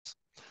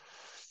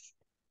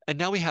And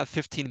now we have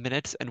 15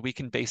 minutes and we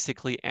can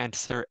basically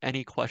answer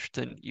any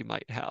question you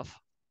might have.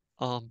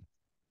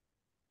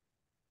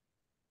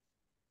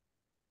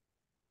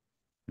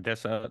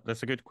 There's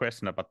a good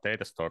question about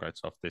data storage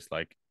of this,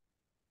 like,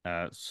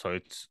 so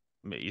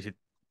is it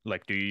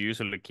like, do you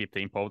usually keep the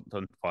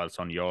important files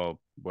on your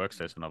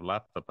workstation of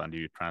laptop, and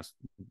you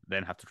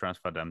then have to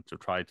transfer them to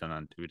Triton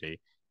and do the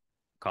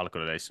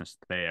calculations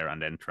there,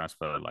 and then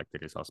transfer like the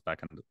results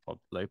back, and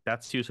like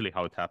that's usually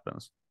how it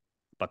happens.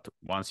 But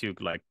once you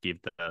like give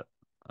the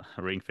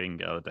ring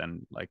finger,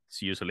 then like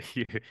it's usually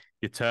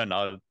you turns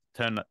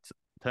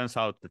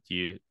out that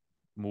you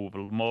move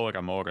more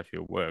and more of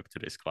your work to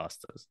these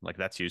clusters. Like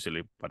that's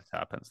usually what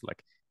happens.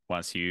 Like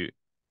once you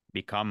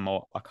become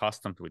more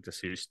accustomed with the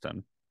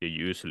system, you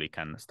usually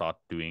can start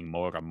doing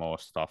more and more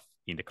stuff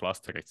in the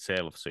cluster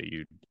itself. So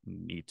you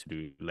need to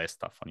do less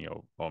stuff on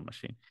your own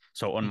machine.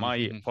 So on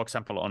for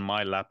example, on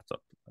my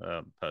laptop,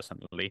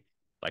 personally,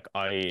 like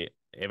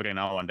every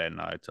now and then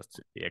I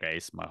just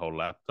erase my whole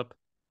laptop,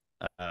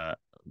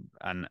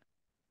 and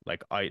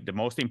like the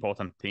most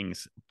important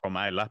things from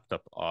my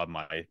laptop are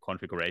my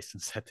configuration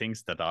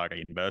settings that are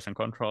in version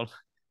control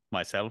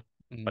myself,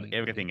 but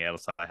everything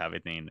else I have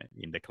it in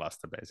the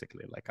cluster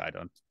basically. Like I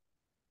don't,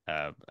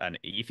 and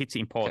if it's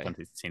important,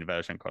 it's in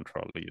version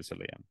control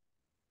usually,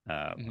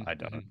 and I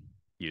don't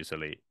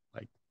usually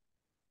like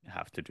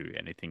have to do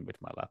anything with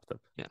my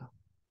laptop. Yeah.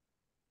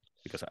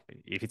 Because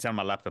if it's on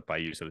my laptop, I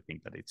usually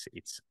think that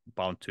it's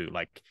bound to,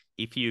 like,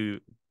 if you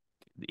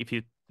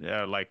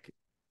like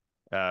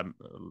have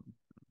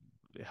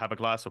a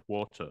glass of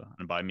water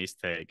and by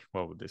mistake,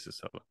 well, this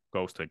is a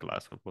ghostly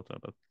glass of water,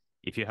 but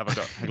if you have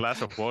a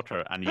glass of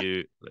water and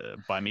you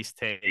by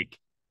mistake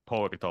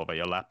pour it over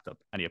your laptop,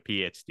 and your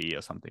PhD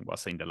or something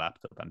was in the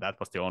laptop, and that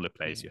was the only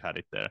place you had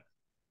it there,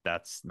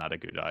 that's not a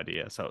good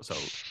idea. So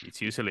it's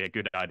usually a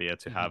good idea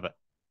to have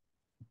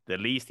the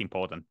least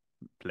important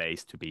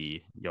place to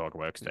be your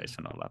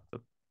workstation or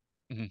laptop.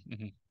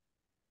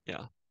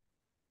 Yeah.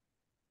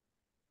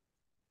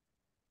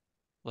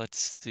 Let's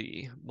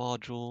see.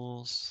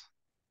 Modules,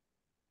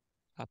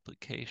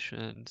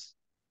 applications.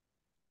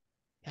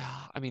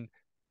 Yeah, I mean,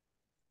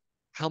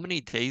 how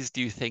many days do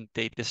you think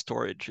data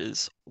storage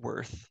is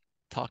worth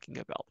talking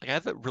about?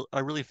 Like, I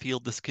really feel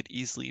this could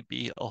easily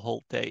be a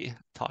whole day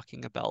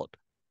talking about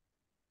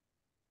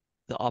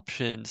the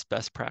options,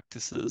 best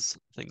practices,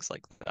 things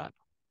like that.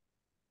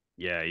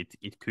 Yeah,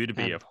 it could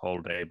be a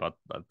whole day, but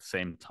at the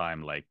same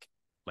time, like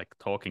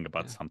talking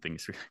about something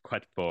is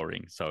quite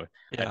boring. So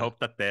I hope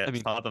that the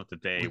start of the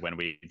day when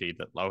we did,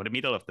 or the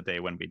middle of the day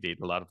when we did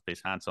a lot of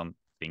these hands-on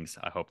things,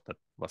 I hope that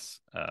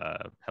was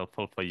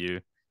helpful for you,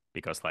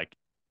 because like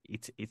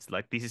it's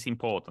like this is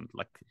important.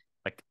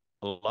 Like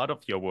a lot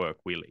of your work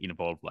will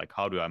involve like,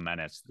 how do I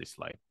manage this,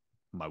 like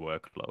my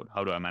workload?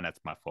 How do I manage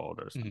my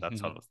folders and that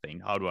sort of thing?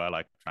 How do I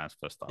like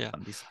transfer stuff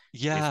and this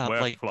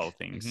workflow like,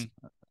 things?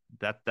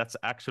 That's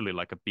actually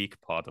like a big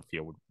part of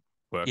your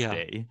work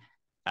day,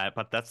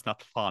 but that's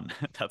not fun.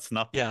 that's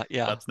not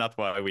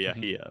why we are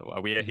here.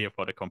 We are here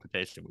for the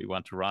computation. We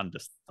want to run the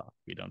stuff.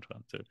 We don't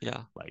want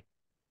to like,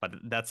 but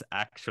that's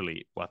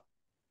actually what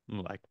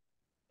like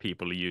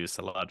people use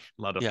a lot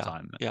of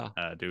time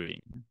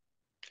doing.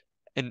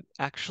 And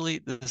actually,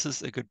 this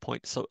is a good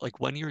point. So like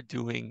when you're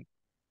doing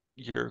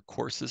your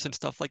courses and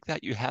stuff like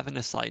that, you have an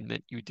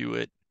assignment, you do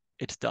it,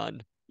 it's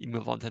done, you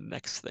move on to the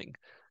next thing.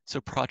 So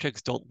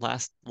projects don't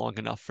last long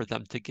enough for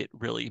them to get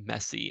really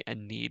messy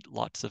and need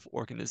lots of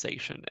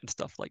organization and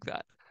stuff like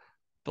that.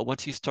 But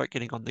once you start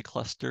getting on the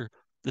cluster,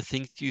 the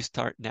things you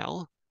start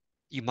now,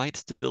 you might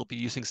still be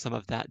using some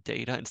of that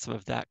data and some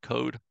of that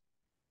code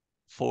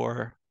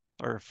 4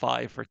 or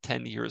 5 or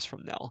 10 years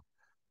from now.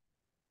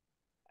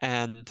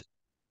 And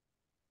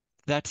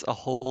that's a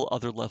whole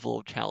other level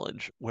of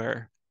challenge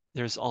where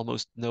there's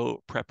almost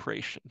no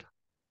preparation.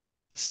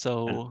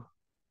 So,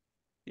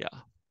 yeah.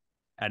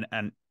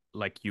 And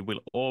like you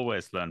will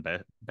always learn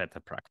better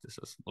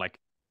practices. Like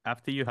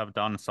after you have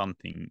done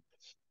something,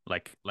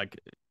 like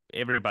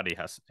everybody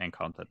has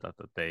encountered that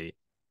they,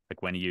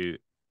 like when you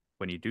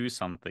do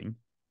something,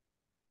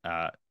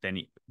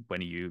 then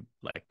when you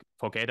like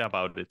forget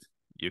about it,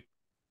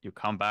 you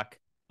come back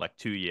like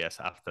 2 years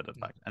after the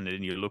fact, and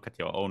then you look at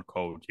your own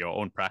code, your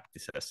own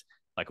practices,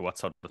 like what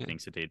sort of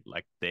things you did,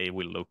 like they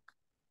will look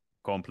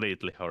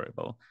completely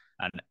horrible.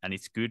 And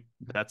it's good,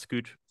 that's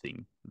good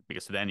thing,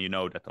 because then you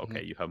know that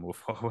okay, you have moved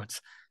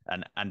forwards,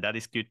 and that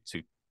is good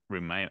to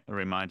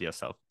remind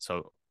yourself.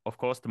 So of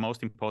course the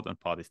most important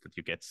part is that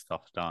you get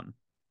stuff done,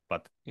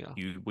 but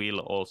you will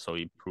also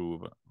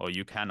improve, or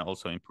you can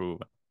also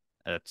improve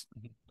at,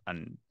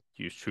 and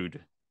you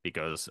should,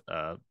 because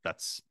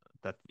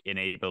that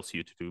enables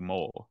you to do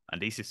more.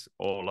 And this is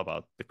all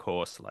about the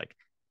course. Like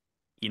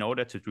in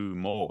order to do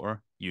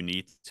more, you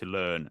need to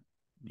learn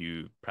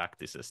new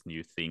practices,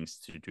 new things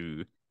to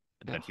do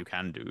that you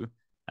can do.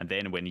 And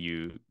then when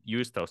you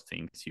use those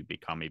things, you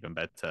become even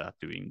better at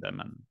doing them,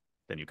 and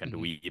then you can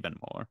do even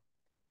more.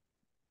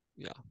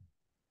 Yeah.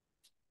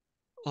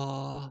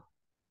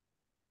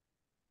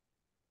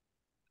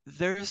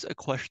 there's a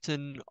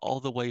question all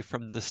the way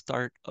from the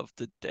start of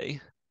the day.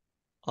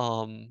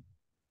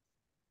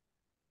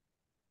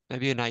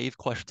 Maybe a naive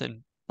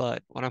question,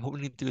 but what I'm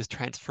hoping to do is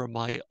transfer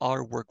my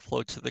R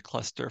workflow to the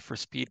cluster for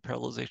speed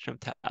parallelization of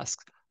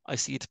tasks. I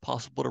see it's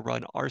possible to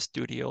run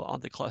Rstudio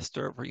on the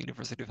cluster over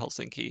University of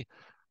Helsinki.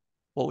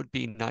 What would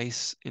be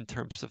nice in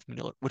terms of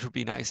which would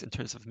be nice in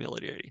terms of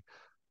familiarity?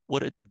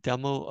 Would a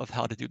demo of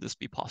how to do this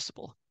be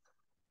possible?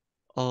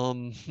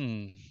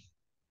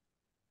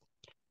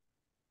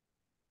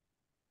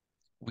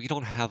 We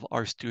don't have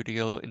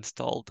Rstudio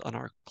installed on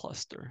our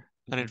cluster.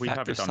 And in We fact,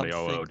 have it there's on the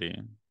something,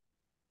 OOD.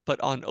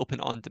 but on Open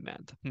On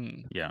Demand.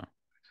 Yeah.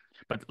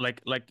 But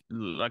like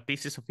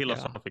this is a Yeah,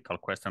 philosophical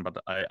question, but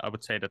I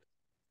would say that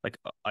like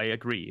I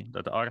agree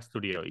that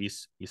RStudio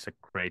is a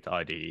great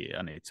IDE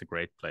and it's a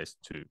great place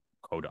to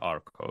code R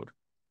code.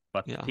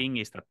 But the yeah. thing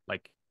is that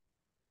like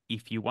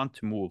if you want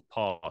to move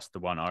past the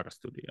one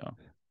RStudio,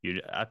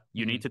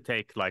 you need to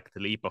take like the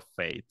leap of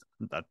faith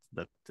that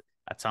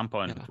at some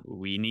point Yeah.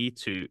 we need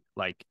to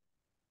like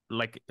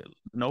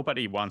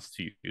nobody wants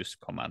to use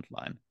command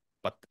line,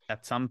 but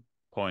at some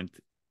point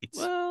it's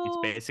Well,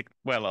 basic.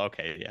 Well,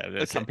 okay, yeah,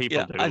 there's okay. some people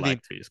Yeah. do I like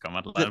mean, to use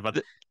command the, line, but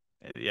the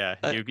yeah,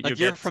 a you year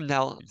get from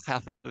now,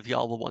 half of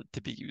y'all will want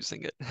to be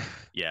using it.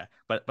 yeah,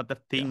 but the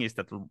thing Yeah. is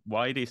that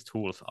why these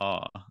tools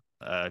are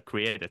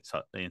created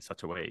in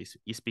such a way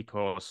is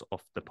because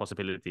of the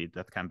possibility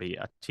that can be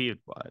achieved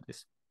by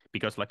this.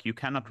 Because like you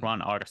cannot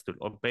run RStudio,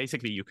 or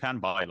basically you can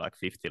buy like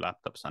 50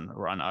 laptops and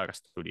run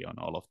RStudio on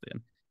all of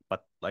them,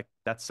 but like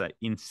that's an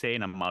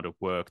insane amount of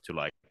work to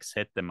like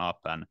set them up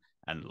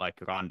and like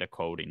run the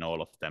code in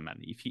all of them. And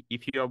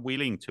if you are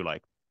willing to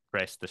like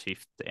press the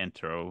shift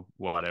enter or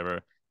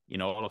whatever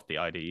in all of the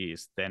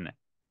IDEs, then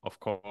of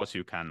course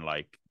you can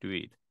like do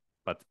it,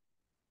 but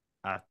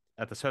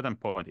at a certain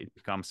point it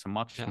becomes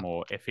much Yeah.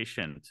 more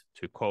efficient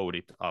to code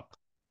it up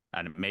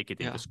and make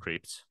it into Yeah.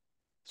 scripts.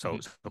 So,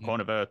 Hmm. so Hmm.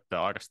 convert the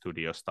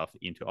RStudio stuff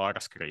into R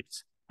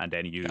scripts and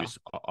then Yeah. use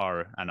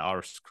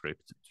R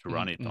script to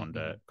run it on Hmm.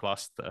 the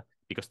cluster,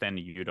 because then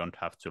you don't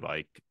have to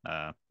like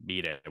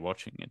be there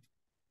watching it.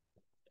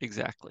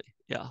 Exactly.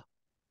 Yeah.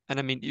 And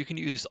I mean, you can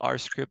use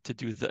RScript to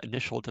do the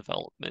initial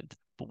development,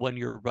 but when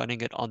you're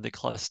running it on the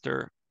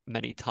cluster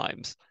many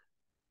times,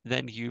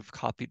 then you've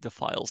copied the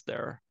files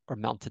there or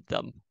mounted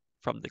them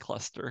from the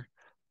cluster,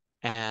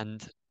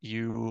 and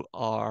you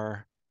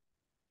are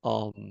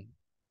um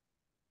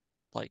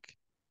like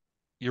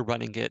you're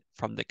running it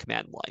from the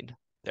command line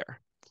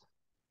there.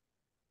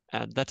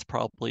 And that's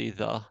probably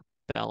the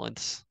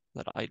balance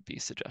that I'd be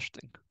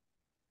suggesting.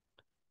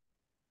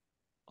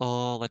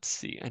 Oh, let's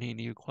see. Any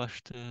new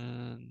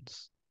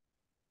questions?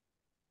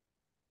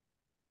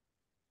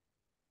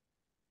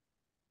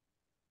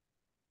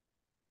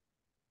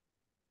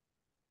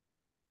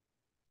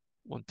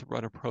 Want to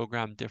run a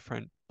program,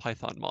 different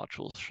Python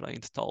modules. Should I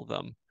install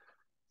them?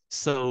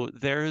 So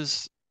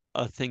there's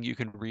a thing you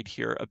can read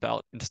here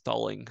about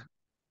installing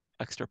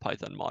extra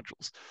Python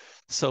modules.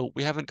 So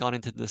we haven't gone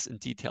into this in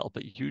detail,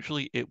 but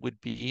usually it would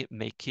be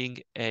making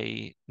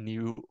a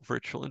new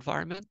virtual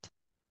environment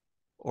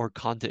or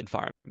Conda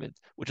environment,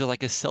 which is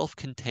like a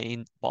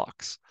self-contained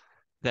box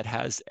that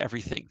has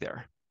everything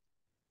there.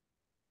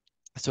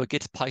 So it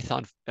gets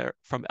Python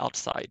from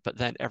outside, but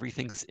then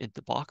everything's in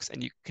the box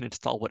and you can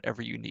install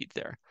whatever you need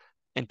there.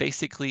 And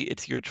basically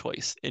it's your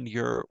choice in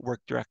your work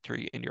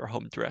directory, in your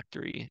home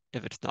directory,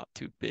 if it's not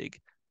too big,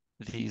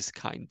 these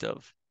kind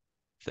of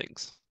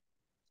things.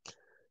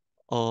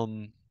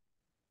 Um,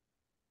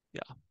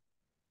 yeah,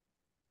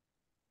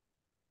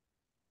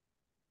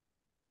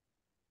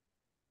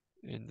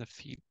 in the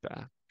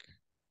feedback.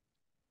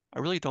 I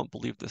really don't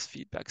believe this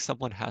feedback.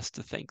 Someone has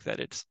to think that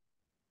it's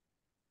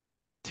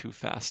too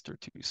fast or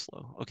too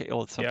slow. Okay,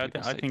 well, some Yeah,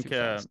 people I say think too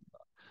fast.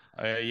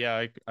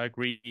 yeah, I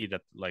agree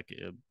that like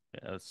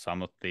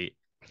some of the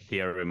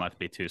theory might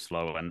be too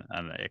slow and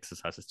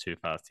exercises too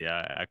fast.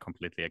 Yeah, I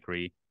completely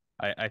agree.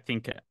 I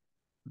think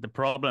the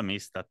problem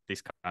is that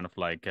this kind of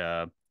like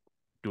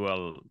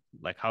dual,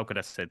 like how could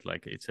I say it,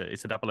 like it's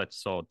a double-edged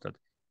sword that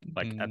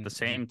like at the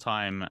Mm-hmm. same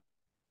time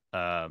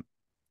uh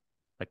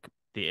like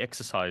the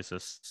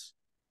exercises,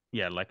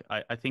 yeah, like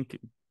I think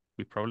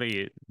we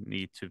probably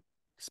need to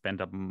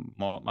spend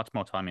much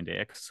more time in the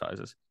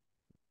exercises,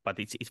 but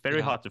it's very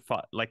Yeah. hard to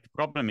find. Like the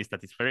problem is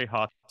that it's very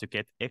hard to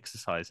get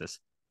exercises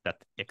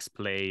that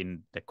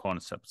explain the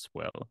concepts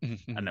well,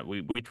 Mm-hmm. and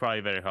we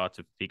try very hard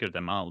to figure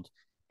them out.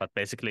 But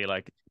basically,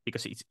 like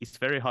because it's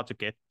very hard to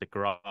get the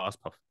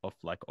grasp of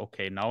like,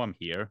 okay, now I'm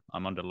here,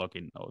 I'm on the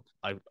login node.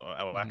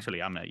 Mm-hmm.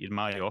 Actually I'm in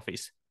my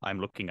office. I'm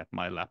looking at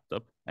my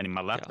laptop, and in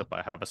my Yeah. laptop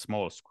I have a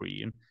small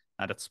screen,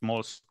 and that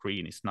small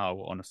screen is now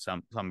on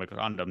some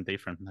random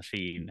different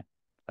machine,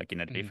 like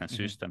in a different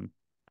Mm-hmm. system,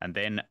 and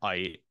then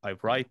I Yeah.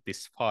 write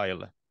this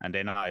file, and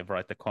then I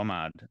write the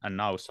command, and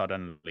now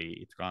suddenly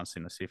it runs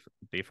in a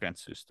different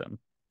system,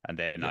 and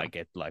then I Yeah.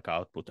 get like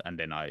output, and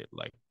then I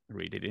like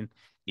read it in.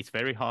 It's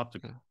very hard to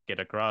Yeah. get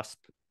a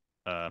grasp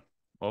uh,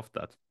 of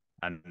that,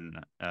 and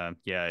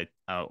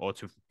or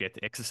to get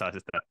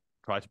exercises that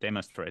try to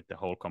demonstrate the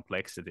whole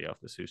complexity of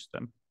the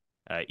system.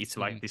 It's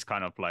like this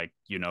kind of like,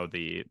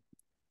 the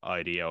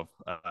idea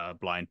of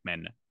blind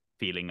men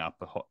feeling up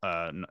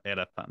an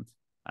elephant,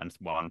 and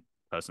one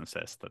person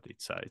says that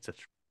it's a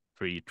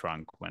tree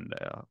trunk when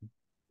they are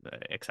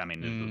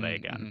examining the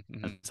leg, and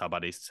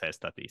somebody says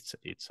that it's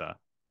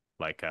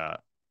like a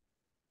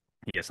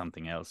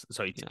something else.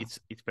 So it's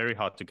very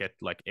hard to get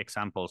like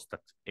examples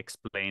that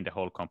explain the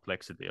whole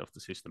complexity of the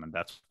system, and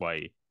that's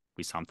why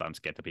we sometimes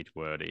get a bit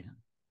wordy,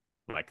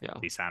 like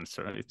this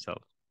answer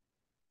itself.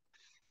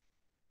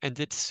 And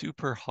it's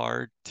super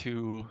hard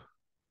to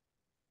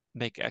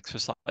make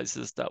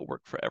exercises that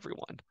work for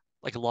everyone.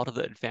 Like a lot of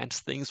the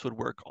advanced things would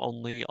work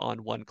only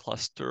on one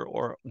cluster,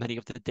 or many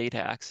of the data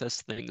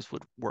access things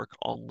would work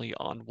only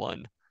on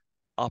one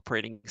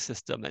operating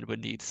system and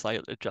would need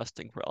slight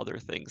adjusting for other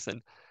things.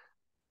 And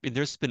I mean,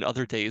 there's been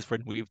other days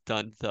when we've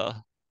done the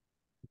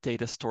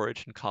data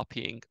storage and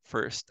copying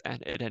first,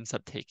 and it ends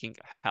up taking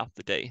half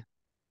the day,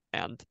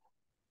 and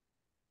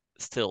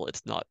still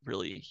it's not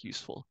really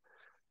useful.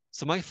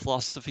 So my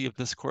philosophy of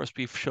this course,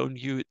 we've shown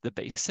you the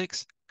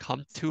basics.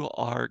 Come to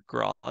our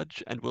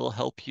garage and we'll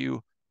help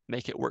you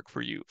make it work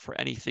for you for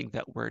anything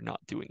that we're not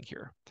doing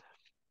here.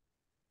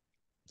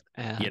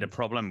 And the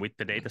problem with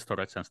the data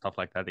storage and stuff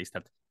like that is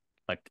that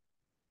like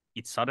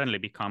it suddenly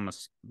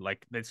becomes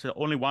like there's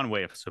only one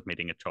way of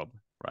submitting a job,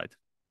 right?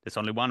 There's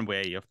only one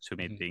way of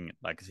submitting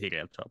like a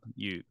serial job.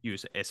 You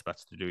use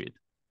SBATs to do it.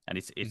 And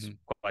it's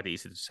quite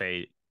easy to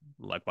say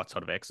like what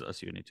sort of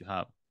exercise you need to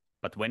have.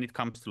 But when it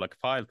comes to like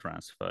file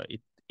transfer,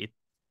 it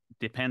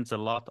depends a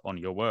lot on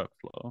your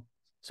workflow.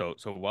 So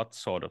what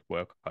sort of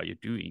work are you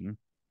doing?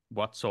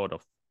 What sort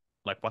of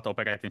like what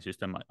operating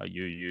system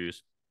you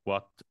use?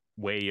 What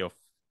way of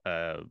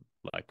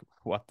like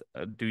what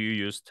do you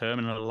use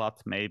terminal a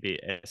lot? Maybe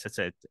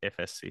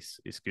SSFS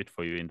is good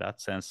for you in that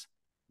sense.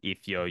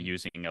 If you're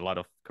using a lot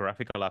of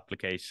graphical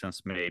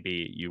applications,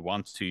 maybe you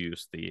want to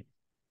use the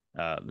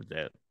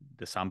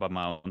Samba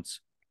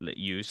mounts.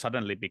 You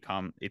suddenly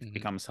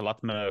becomes a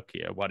lot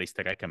murkier. What is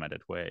the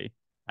recommended way?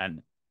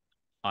 And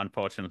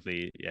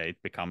unfortunately, it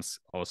becomes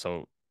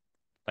also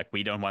like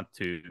we don't want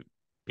to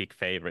pick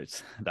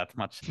favorites that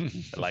much.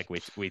 Like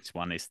which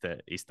one is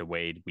the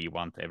way we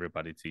want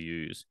everybody to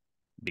use,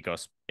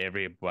 because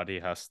everybody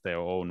has their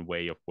own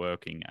way of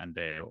working and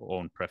their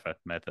own preferred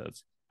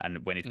methods.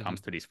 And when it comes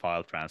to these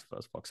file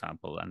transfers, for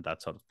example, and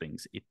that sort of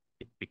things, it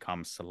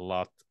becomes a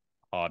lot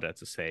harder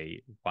to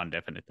say one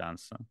definite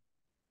answer.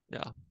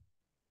 Yeah.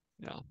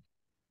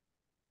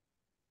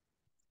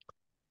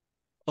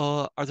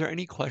 Are there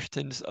any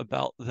questions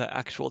about the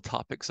actual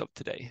topics of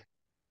today?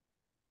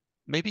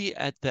 Maybe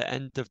at the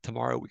end of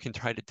tomorrow, we can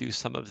try to do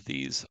some of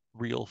these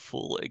real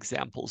full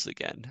examples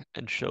again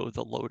and show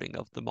the loading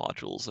of the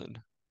modules and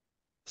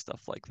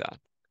stuff like that.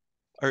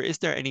 Or is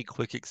there any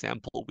quick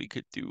example we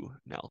could do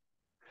now?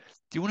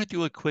 Do you want to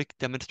do a quick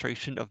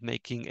demonstration of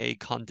making a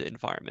Conda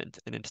environment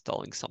and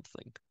installing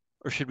something?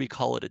 Or should we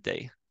call it a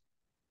day?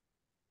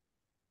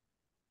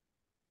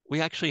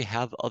 We actually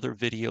have other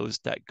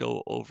videos that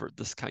go over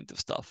this kind of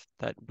stuff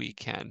that we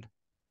can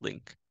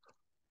link.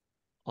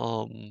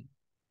 Well,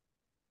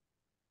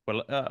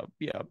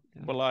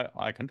 well,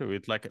 I can do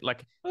it.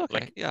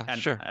 Okay, yeah,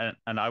 and, sure.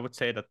 And I would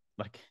say that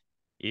like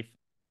if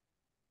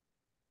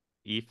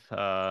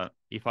I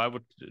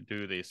would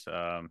do this,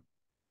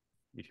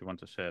 if you want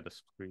to share the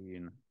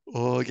screen.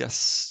 Oh yes,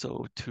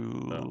 so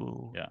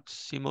to yeah,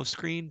 CMO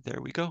screen,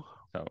 there we go.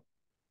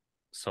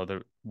 So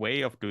the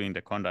way of doing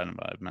the Conda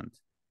environment,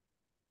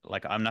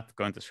 like I'm not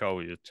going to show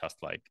you just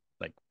like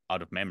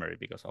out of memory,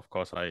 because of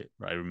course I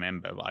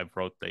remember I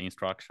wrote the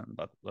instruction,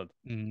 but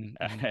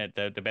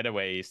the better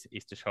way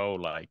is to show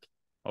like,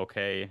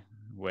 okay,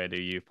 where do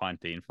you find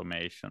the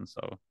information?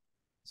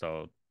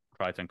 So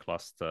Triton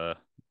cluster,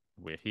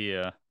 we're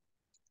here,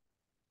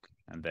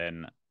 and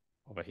then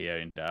over here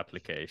in the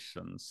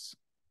applications,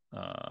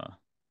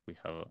 we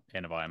have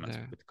environments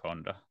with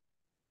Conda.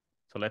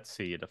 So let's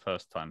see the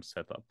first time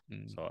setup.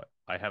 So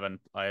I've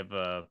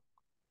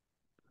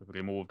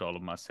removed all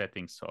of my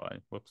settings. So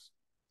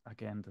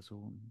again the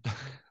zoom.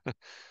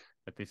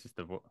 But this is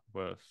the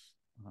worst,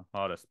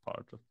 hardest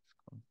part of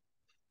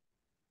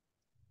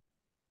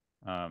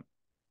this.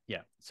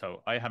 Yeah,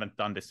 so I haven't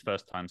done this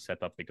first time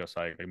setup because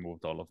I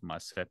removed all of my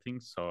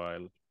settings.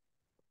 So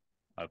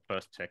I'll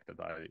first check that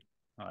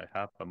I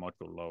have a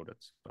module loaded.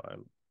 So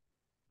I'll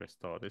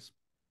restore this.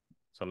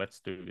 So let's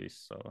do this.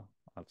 So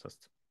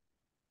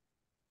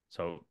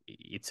so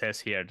it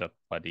says here that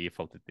by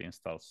default it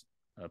installs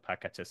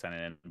packages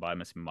and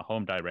environments in my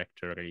home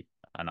directory,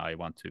 and I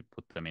want to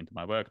put them into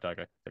my work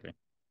directory.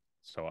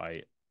 So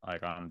I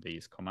run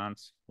these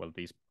commands. Well,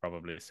 these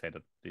probably say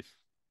that these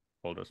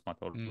folders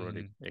might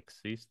already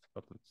exist,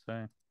 but let's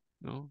say.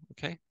 No,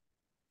 okay.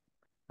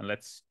 And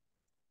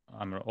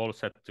I'm all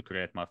set to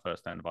create my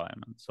first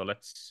environment. So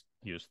let's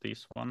use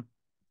this one.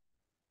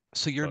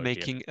 So you're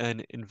making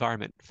an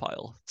environment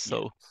file.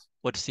 So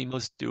what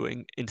CMO's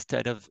doing,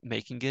 instead of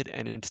making it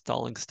and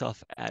installing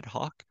stuff ad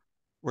hoc,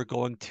 we're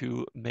going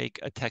to make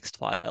a text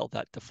file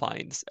that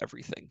defines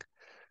everything.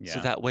 So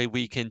that way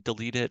we can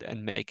delete it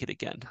and make it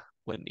again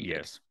when needed.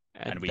 Yes.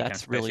 And And we can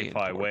that's really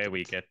specify where we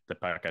important. get the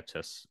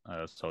packages.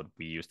 So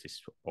we use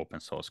this open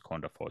source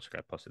Conda Forge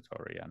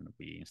repository, and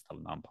we install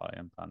NumPy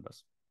and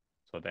pandas.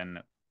 So then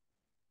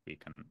we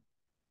can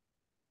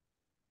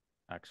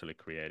actually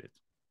create it.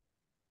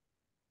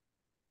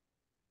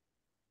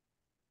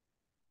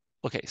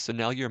 Okay, so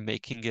now you're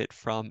making it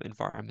from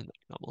environment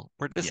normal.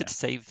 Where does Yeah. it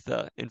save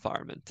the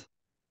environment?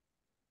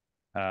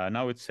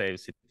 Now it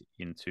saves it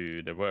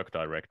into the work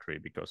directory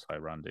because I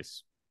run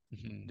these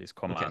Okay.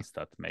 commands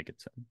that make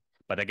it.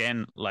 But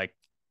again, like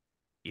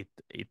it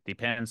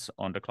depends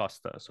on the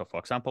cluster. So for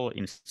example,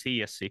 in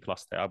CSC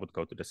cluster, I would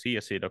go to the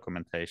CSC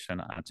documentation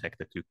and check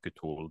the Tukku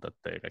tool that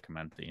they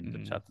recommend in the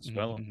chat as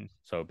well.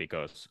 So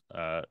because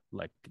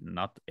like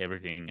not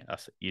everything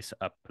is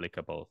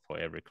applicable for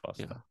every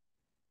cluster. Yeah.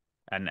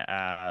 And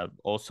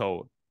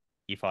also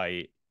if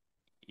I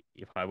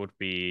would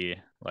be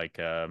like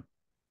how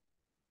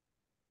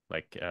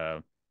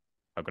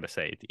could I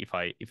say it? If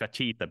I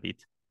cheat a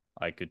bit,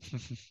 I could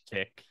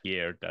check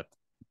here that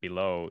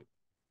below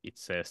it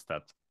says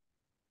that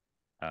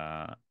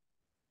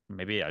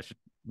maybe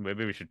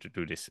we should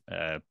do this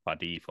by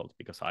default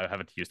because I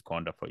haven't used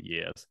Conda for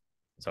years.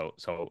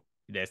 So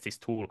there's this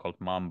tool called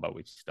Mamba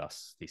which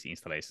does these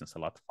installations a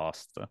lot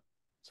faster.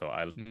 So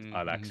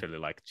I'll actually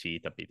like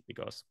cheat a bit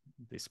because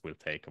this will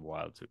take a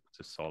while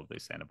to solve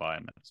this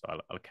environment. So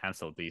I'll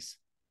cancel this,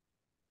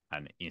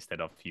 and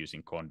instead of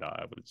using Conda,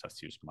 I will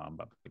just use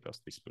Mamba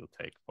because this will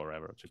take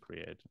forever to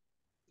create.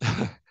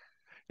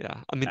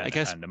 Yeah, I mean, I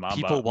guess And the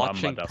people Mamba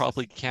watching does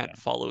probably this. can't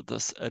follow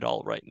this at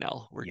all right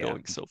now. We're Yeah,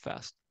 going so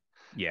fast.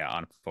 yeah.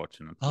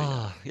 Unfortunately, yeah.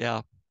 Ah,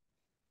 yeah.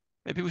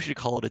 Maybe we should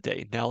call it a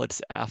day. Now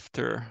it's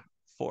after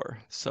 4.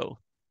 So,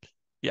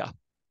 yeah.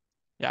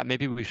 Yeah,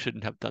 maybe we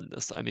shouldn't have done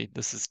this. I mean,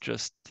 this is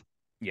just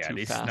Yeah, too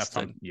this is not fast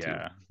some. and too.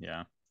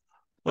 Yeah.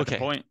 But the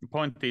Okay.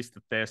 point is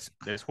that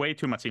there's way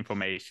too much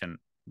information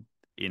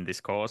in this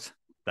course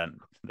than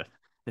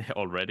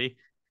already,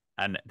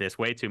 and there's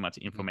way too much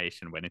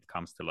information when it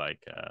comes to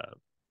like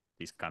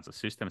these kinds of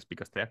systems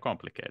because they're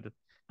complicated.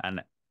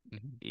 And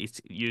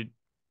it's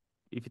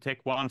if you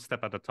take one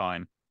step at a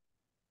time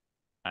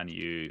and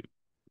you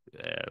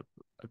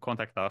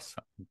contact us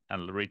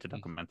and read the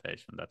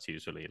documentation, that's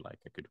usually like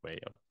a good way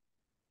of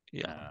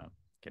Yeah.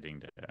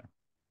 getting there.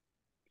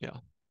 Yeah.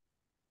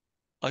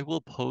 I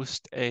will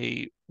post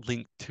a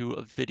link to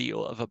a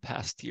video of a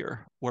past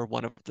year where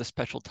one of the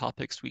special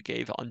topics we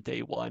gave on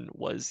day 1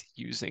 was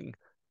using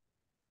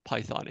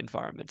Python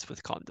environments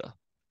with Conda.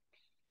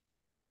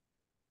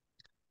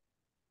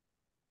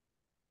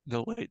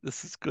 No, wait,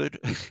 this is good.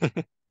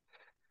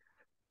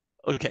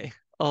 Okay.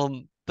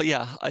 But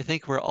yeah, I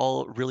think we're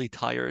all really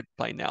tired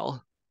by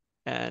now,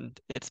 and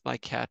it's my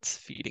cat's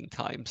feeding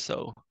time,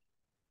 so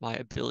my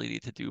ability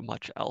to do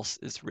much else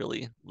is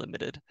really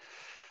limited.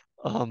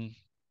 Um,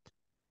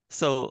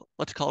 so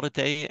let's call it a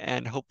day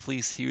and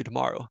hopefully see you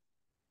tomorrow.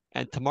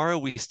 And tomorrow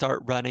we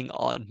start running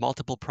on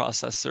multiple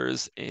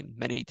processors in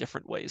many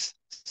different ways.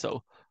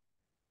 So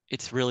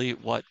it's really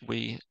what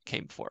we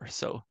came for.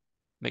 So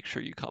make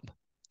sure you come.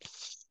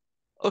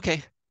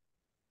 Okay,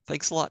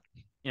 thanks a lot.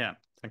 Yeah,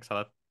 thanks a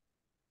lot.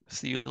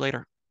 See you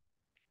later.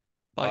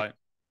 Bye. Bye.